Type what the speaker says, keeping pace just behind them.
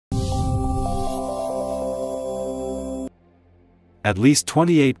At least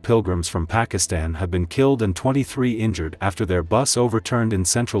 28 pilgrims from Pakistan have been killed and 23 injured after their bus overturned in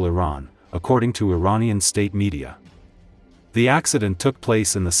central Iran, according to Iranian state media. The accident took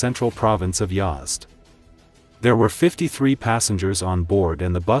place in the central province of Yazd. There were 53 passengers on board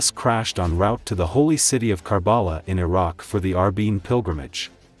and the bus crashed en route to the holy city of Karbala in Iraq for the Arbaeen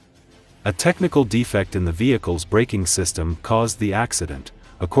pilgrimage. A technical defect in the vehicle's braking system caused the accident,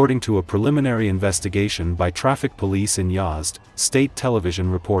 according to a preliminary investigation by traffic police in Yazd, state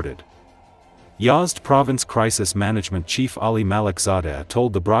television reported. Yazd Province Crisis Management Chief Ali Malek-zadeh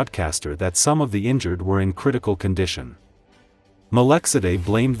told the broadcaster that some of the injured were in critical condition. Malekzadeh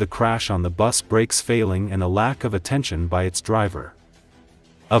blamed the crash on the bus brakes failing and a lack of attention by its driver.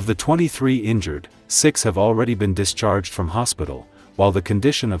 Of the 23 injured, 6 have already been discharged from hospital, while the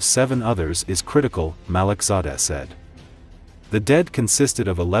condition of 7 others is critical, Malekzadeh said. The dead consisted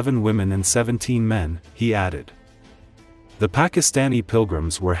of 11 women and 17 men, he added. The Pakistani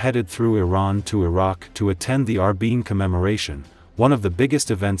pilgrims were headed through Iran to Iraq to attend the Arbaeen commemoration, one of the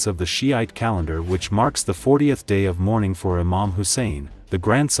biggest events of the Shiite calendar, which marks the 40th day of mourning for Imam Hussein, the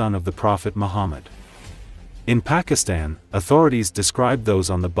grandson of the Prophet Muhammad. In Pakistan, authorities described those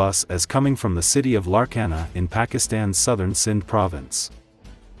on the bus as coming from the city of Larkana in Pakistan's southern Sindh province.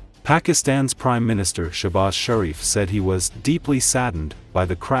 Pakistan's Prime Minister Shehbaz Sharif said he was deeply saddened by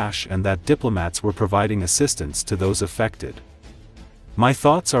the crash and that diplomats were providing assistance to those affected. "My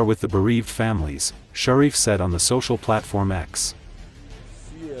thoughts are with the bereaved families," Sharif said on the social platform X.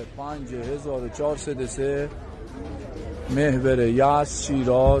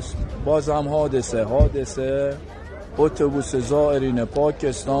 اتوبوس زائرین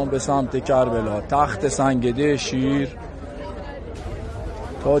پاکستان به سمت کربلا تخت سنگده شیر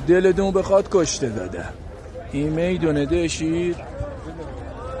تا دلتون بخواد کشته بده این میدونه ده شیر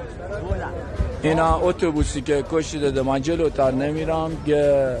اینا اتوبوسی که کشته داده من جلوتر نمیرم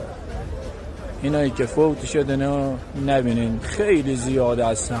که اینایی که فوت شده نه نبینین خیلی زیاد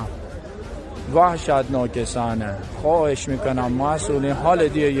هستن وحشتناکسانه خواهش میکنم مسئولین حال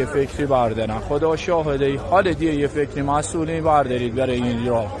دیگه یه فکری بردارن خدا شاهده حال دیگه یه فکری مسئولین بردارید برای این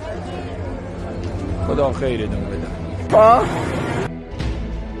راه خدا خیرتون بده